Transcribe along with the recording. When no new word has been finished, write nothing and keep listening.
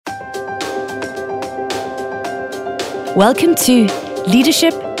Welcome to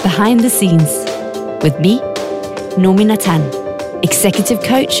Leadership Behind the Scenes with me, Nomi Natan, executive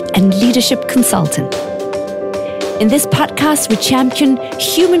coach and leadership consultant. In this podcast, we champion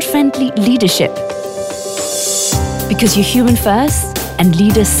human-friendly leadership because you're human first and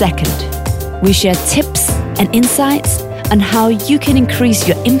leader second. We share tips and insights on how you can increase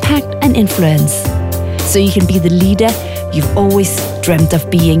your impact and influence so you can be the leader you've always dreamt of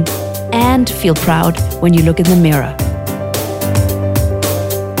being and feel proud when you look in the mirror.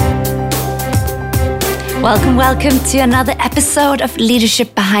 Welcome to another episode of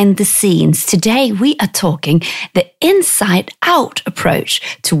Leadership Behind the Scenes. Today we are talking the inside-out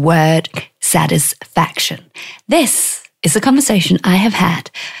approach to work satisfaction. This is a conversation I have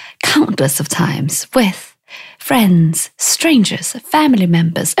had countless of times with friends, strangers, family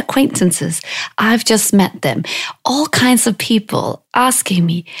members, acquaintances. I've just met them. All kinds of people asking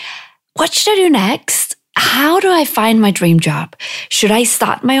me, what should I do next? How do I find my dream job? Should I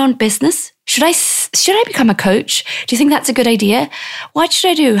start my own business? Should I become a coach? Do you think that's a good idea? What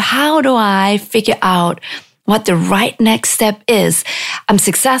should I do? How do I figure out what the right next step is? I'm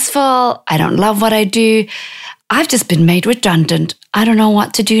successful. I don't love what I do. I've just been made redundant. I don't know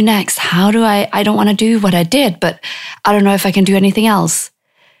what to do next. I don't want to do what I did, but I don't know if I can do anything else.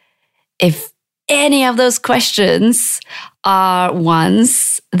 If any of those questions are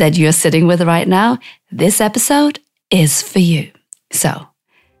ones that you're sitting with right now, this episode is for you. So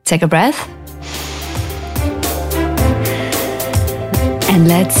take a breath and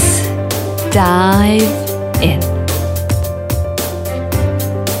let's dive in.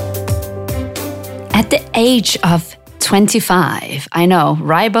 At the age of 25, I know,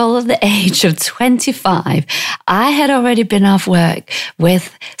 rival of the age of 25, I had already been off work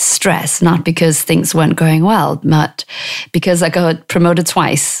with stress, not because things weren't going well, but because I got promoted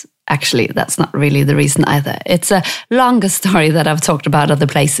twice. Actually, that's not really the reason either. It's a longer story that I've talked about other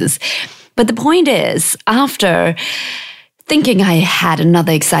places. But the point is, after thinking I had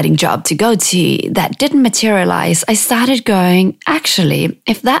another exciting job to go to that didn't materialize, I started going, actually,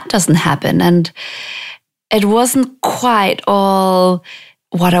 if that doesn't happen, and it wasn't quite all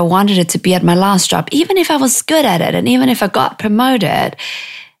what I wanted it to be at my last job, even if I was good at it and even if I got promoted,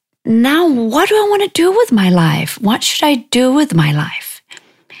 now what do I want to do with my life? What should I do with my life?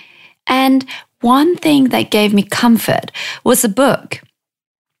 And one thing that gave me comfort was a book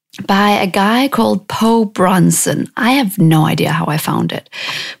by a guy called Po Bronson. I have no idea how I found it,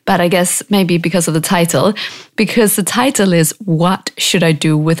 but I guess maybe because of the title, because the title is What Should I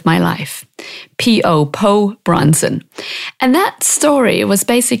Do With My Life? Po Bronson. And that story was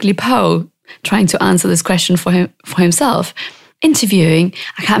basically Po trying to answer this question for himself, interviewing,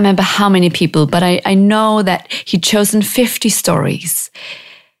 I can't remember how many people, but I know that he'd chosen 50 stories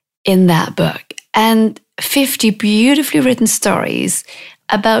in that book, and 50 beautifully written stories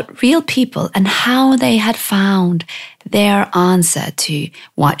about real people and how they had found their answer to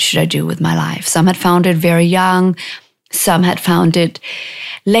what should I do with my life. Some had found it very young, some had found it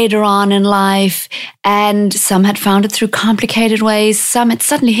later on in life, and some had found it through complicated ways. Some had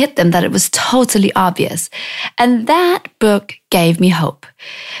suddenly hit them that it was totally obvious. And that book gave me hope,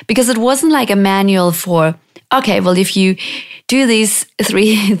 because it wasn't like a manual for, okay, well, if you do these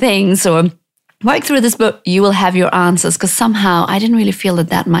 3 things or work through this book, you will have your answers. Because somehow I didn't really feel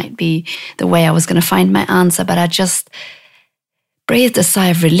that might be the way I was going to find my answer. But I just breathed a sigh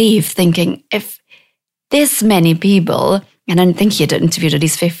of relief, thinking if this many people, and I think he had interviewed at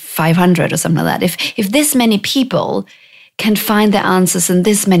least 500 or something like that, if this many people can find their answers in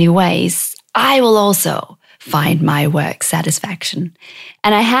this many ways, I will also find my work satisfaction.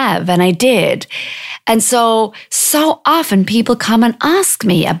 And I have, and I did. And so often people come and ask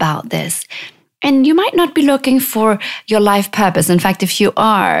me about this. And you might not be looking for your life purpose. In fact, if you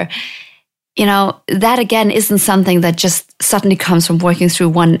are, that again isn't something that just suddenly comes from working through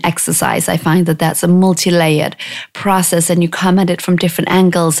one exercise. I find that that's a multi-layered process, and you come at it from different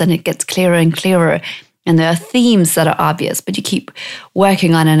angles and it gets clearer and clearer. And there are themes that are obvious, but you keep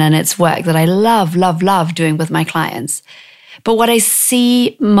working on it, and it's work that I love doing with my clients. But what I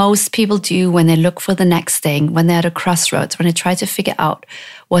see most people do when they look for the next thing, when they're at a crossroads, when they try to figure out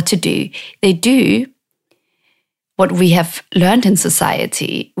what to do, they do what we have learned in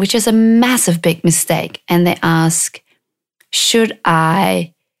society, which is a massive big mistake. And they ask, should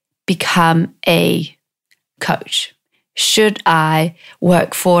I become a coach? Should I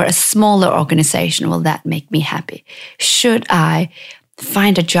work for a smaller organization? Will that make me happy? Should I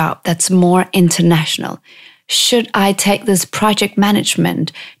find a job that's more international? Should I take this project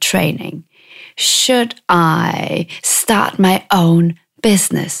management training? Should I start my own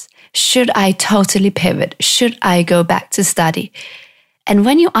business? Should I totally pivot? Should I go back to study? And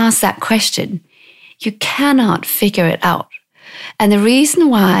when you ask that question, you cannot figure it out. And the reason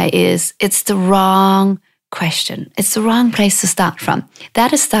why is it's the wrong question. It's the wrong place to start from.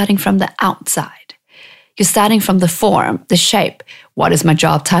 That is starting from the outside. You're starting from the form, the shape. What is my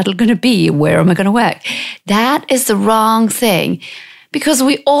job title going to be? Where am I going to work? That is the wrong thing. Because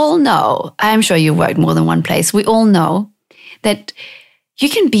we all know, I'm sure you worked more than one place, we all know that you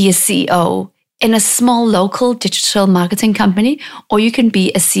can be a CEO in a small local digital marketing company, or you can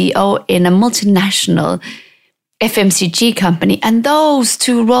be a CEO in a multinational FMCG company. And those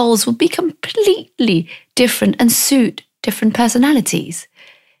two roles will be completely different and suit different personalities.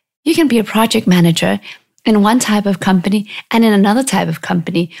 You can be a project manager in one type of company and in another type of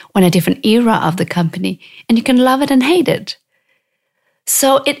company or in a different era of the company, and you can love it and hate it.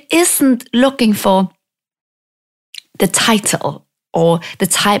 So it isn't looking for the title or the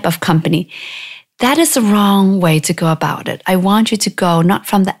type of company. That is the wrong way to go about it. I want you to go not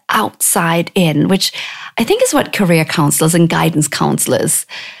from the outside in, which I think is what career counselors and guidance counselors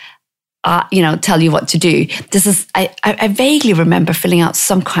tell you what to do. This is, I vaguely remember filling out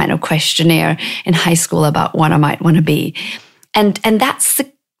some kind of questionnaire in high school about what I might want to be. And that's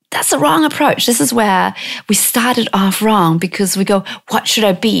the wrong approach. This is where we started off wrong, because we go, what should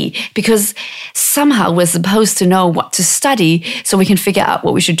I be? Because somehow we're supposed to know what to study so we can figure out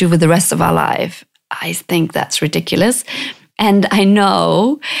what we should do with the rest of our life. I think that's ridiculous. And I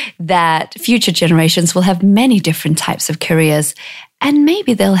know that future generations will have many different types of careers, and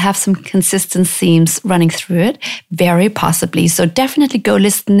maybe they'll have some consistent themes running through it, very possibly. So definitely go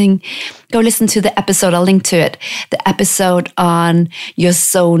listen to the episode. I'll link to it. The episode on your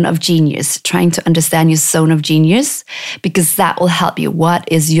zone of genius, trying to understand your zone of genius, because that will help you. What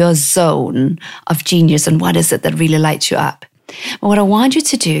is your zone of genius and what is it that really lights you up? But what I want you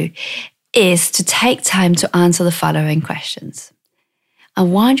to do is to take time to answer the following questions. I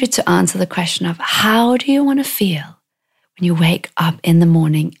want you to answer the question of, how do you want to feel when you wake up in the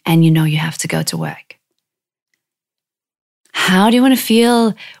morning and you know you have to go to work? How do you want to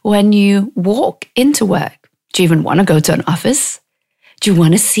feel when you walk into work? Do you even want to go to an office? Do you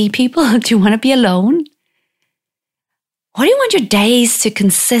want to see people? Do you want to be alone? What do you want your days to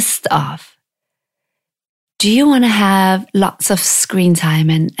consist of? Do you want to have lots of screen time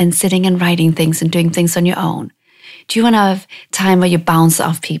and sitting and writing things and doing things on your own? Do you want to have time where you bounce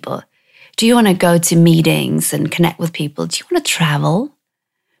off people? Do you want to go to meetings and connect with people? Do you want to travel?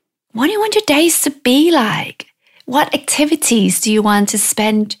 What do you want your days to be like? What activities do you want to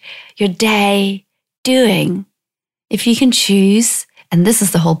spend your day doing? If you can choose, and this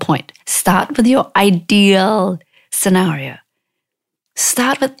is the whole point, start with your ideal scenario.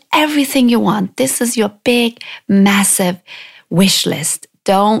 Start with everything you want. This is your big, massive wish list.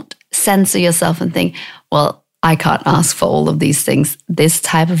 Don't censor yourself and think, well, I can't ask for all of these things. This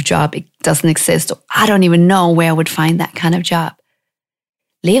type of job, it doesn't exist. Or I don't even know where I would find that kind of job.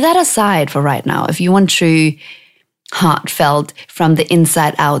 Leave that aside for right now. If you want true, heartfelt, from the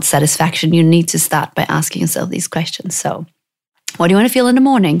inside out satisfaction, you need to start by asking yourself these questions. So, what do you want to feel in the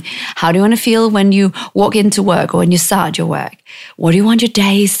morning? How do you want to feel when you walk into work or when you start your work? What do you want your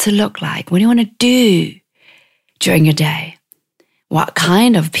days to look like? What do you want to do during your day? What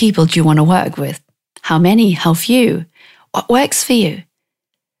kind of people do you want to work with? How many? How few? What works for you?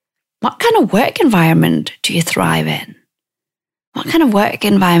 What kind of work environment do you thrive in? What kind of work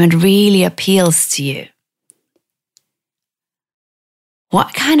environment really appeals to you?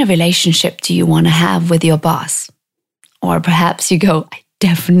 What kind of relationship do you want to have with your boss? Or perhaps you go, I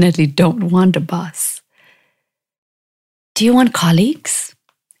definitely don't want a boss. Do you want colleagues?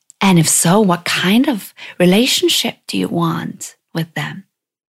 And if so, what kind of relationship do you want with them?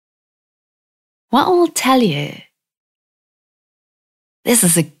 What will tell you this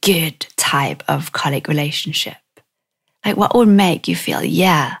is a good type of colleague relationship? Like, what will make you feel,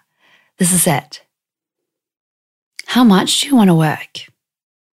 yeah, this is it? How much do you want to work?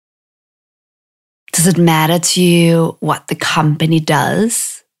 Does it matter to you what the company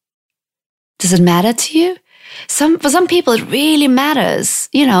does? Does it matter to you? For some people, it really matters.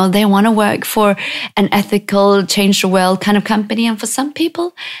 You know, they want to work for an ethical, change the world kind of company. And for some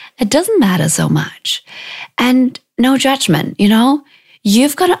people, it doesn't matter so much. And no judgment, you know?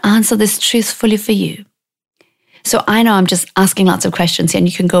 You've got to answer this truthfully for you. So I know I'm just asking lots of questions here, and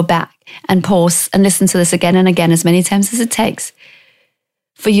you can go back and pause and listen to this again and again as many times as it takes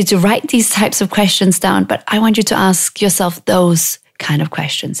for you to write these types of questions down. But I want you to ask yourself those kind of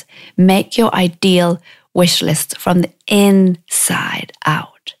questions. Make your ideal wish list from the inside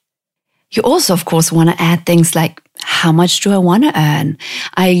out. You also, of course, want to add things like, How much do I want to earn?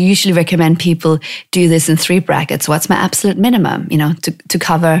 I usually recommend people do this in 3 brackets. What's my absolute minimum, to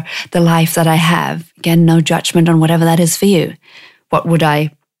cover the life that I have? Again, no judgment on whatever that is for you. What would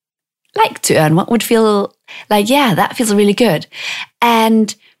I like to earn? What would feel like, yeah, that feels really good?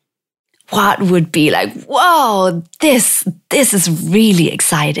 And what would be like, whoa, this is really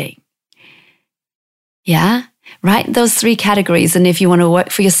exciting. Yeah, write those 3 categories. And if you want to work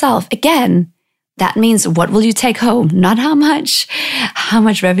for yourself, again, that means what will you take home? Not how much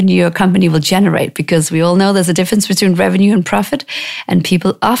revenue your company will generate, because we all know there's a difference between revenue and profit. And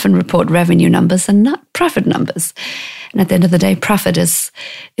people often report revenue numbers and not profit numbers. And at the end of the day, profit is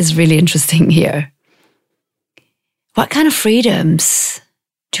really interesting here. What kind of freedoms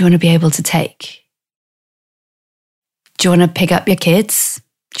do you want to be able to take? Do you want to pick up your kids?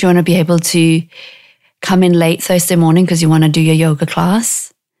 Do you want to be able to come in late Thursday morning because you want to do your yoga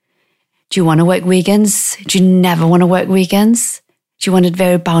class? Do you want to work weekends? Do you never want to work weekends? Do you want it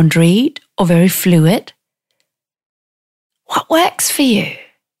very boundaried or very fluid? What works for you,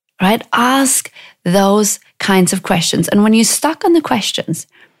 right? Ask those kinds of questions. And when you're stuck on the questions,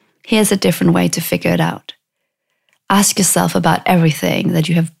 here's a different way to figure it out. Ask yourself about everything that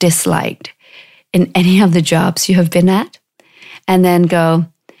you have disliked in any of the jobs you have been at. And then go,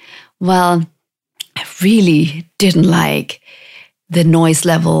 well, I really didn't like the noise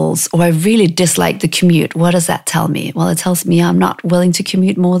levels, or I really dislike the commute. What does that tell me? Well, it tells me I'm not willing to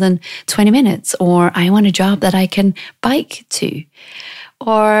commute more than 20 minutes, or I want a job that I can bike to,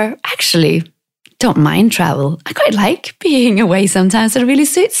 or actually don't mind travel. I quite like being away sometimes. It really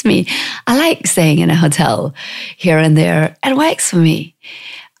suits me. I like staying in a hotel here and there. It works for me.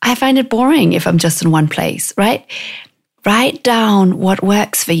 I find it boring if I'm just in one place, right? Write down what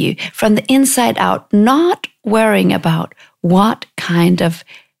works for you from the inside out, not worrying about what kind of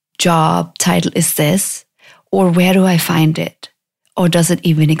job title is this, or where do I find it, or does it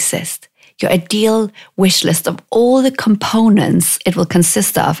even exist? Your ideal wish list of all the components it will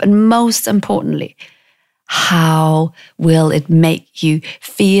consist of, and most importantly, how will it make you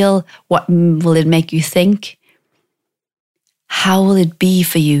feel? What will it make you think? How will it be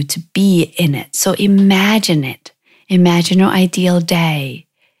for you to be in it? So imagine it. Imagine your ideal day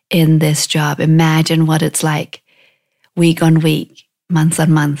in this job. Imagine what it's like week on week, month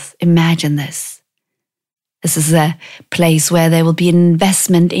on month. Imagine this. This is a place where there will be an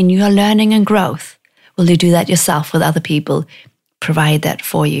investment in your learning and growth. Will you do that yourself? Will other people provide that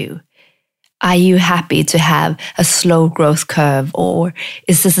for you? Are you happy to have a slow growth curve? Or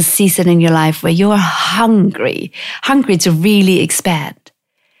is this a season in your life where you're hungry to really expand?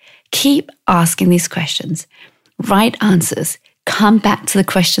 Keep asking these questions. Write answers. Come back to the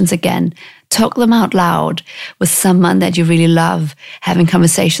questions again. Talk them out loud with someone that you really love having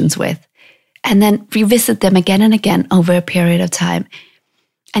conversations with. And then revisit them again and again over a period of time.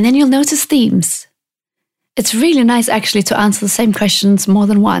 And then you'll notice themes. It's really nice actually to answer the same questions more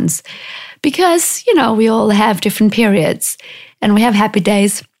than once. Because, we all have different periods. And we have happy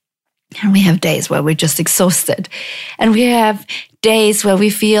days. And we have days where we're just exhausted. And we have days where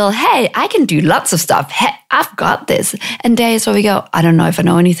we feel, hey, I can do lots of stuff. Hey, I've got this. And days where we go, I don't know if I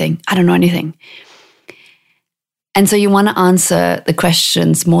know anything. I don't know anything. And so you want to answer the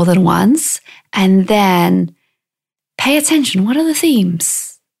questions more than once and then pay attention. What are the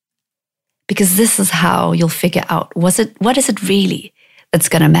themes? Because this is how you'll figure out, what is it really that's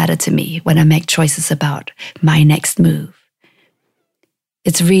going to matter to me when I make choices about my next move?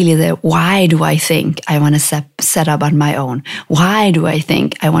 It's really the why do I think I want to set up on my own? Why do I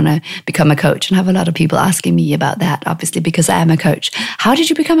think I want to become a coach? And I have a lot of people asking me about that, obviously, because I am a coach. How did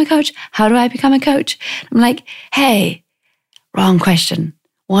you become a coach? How do I become a coach? I'm like, hey, wrong question.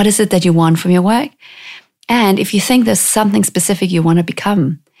 What is it that you want from your work? And if you think there's something specific you want to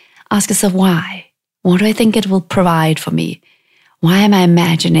become, ask yourself why. What do I think it will provide for me? Why am I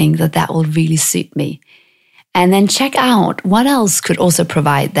imagining that will really suit me? And then check out what else could also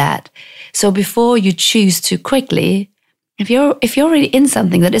provide that. So before you choose too quickly, if you're already in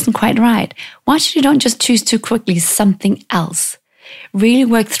something that isn't quite right, why should you don't just choose too quickly something else? Really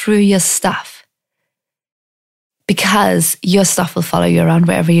work through your stuff, because your stuff will follow you around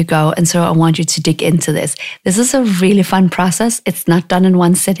wherever you go. And so I want you to dig into this. This is a really fun process. It's not done in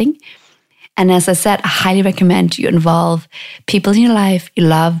one sitting. And as I said, I highly recommend you involve people in your life you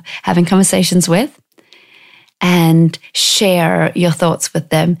love having conversations with, and share your thoughts with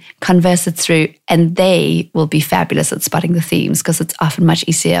them, converse it through, and they will be fabulous at spotting the themes, because it's often much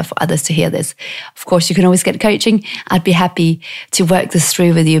easier for others to hear this. Of course, you can always get coaching. I'd be happy to work this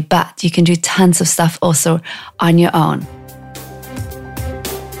through with you, but you can do tons of stuff also on your own.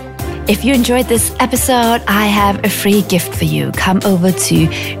 If you enjoyed this episode, I have a free gift for you. Come over to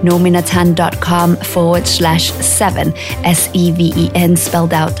nominatan.com/7, SEVEN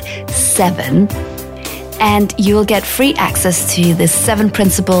spelled out 7. And you'll get free access to the 7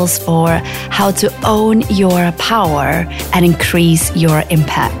 principles for how to own your power and increase your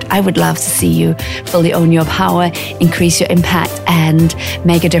impact. I would love to see you fully own your power, increase your impact, and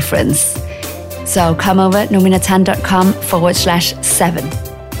make a difference. So come over nominatan.com/7.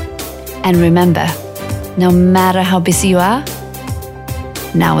 And remember, no matter how busy you are,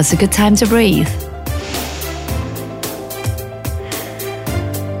 now is a good time to breathe.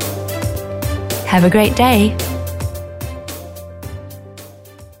 Have a great day.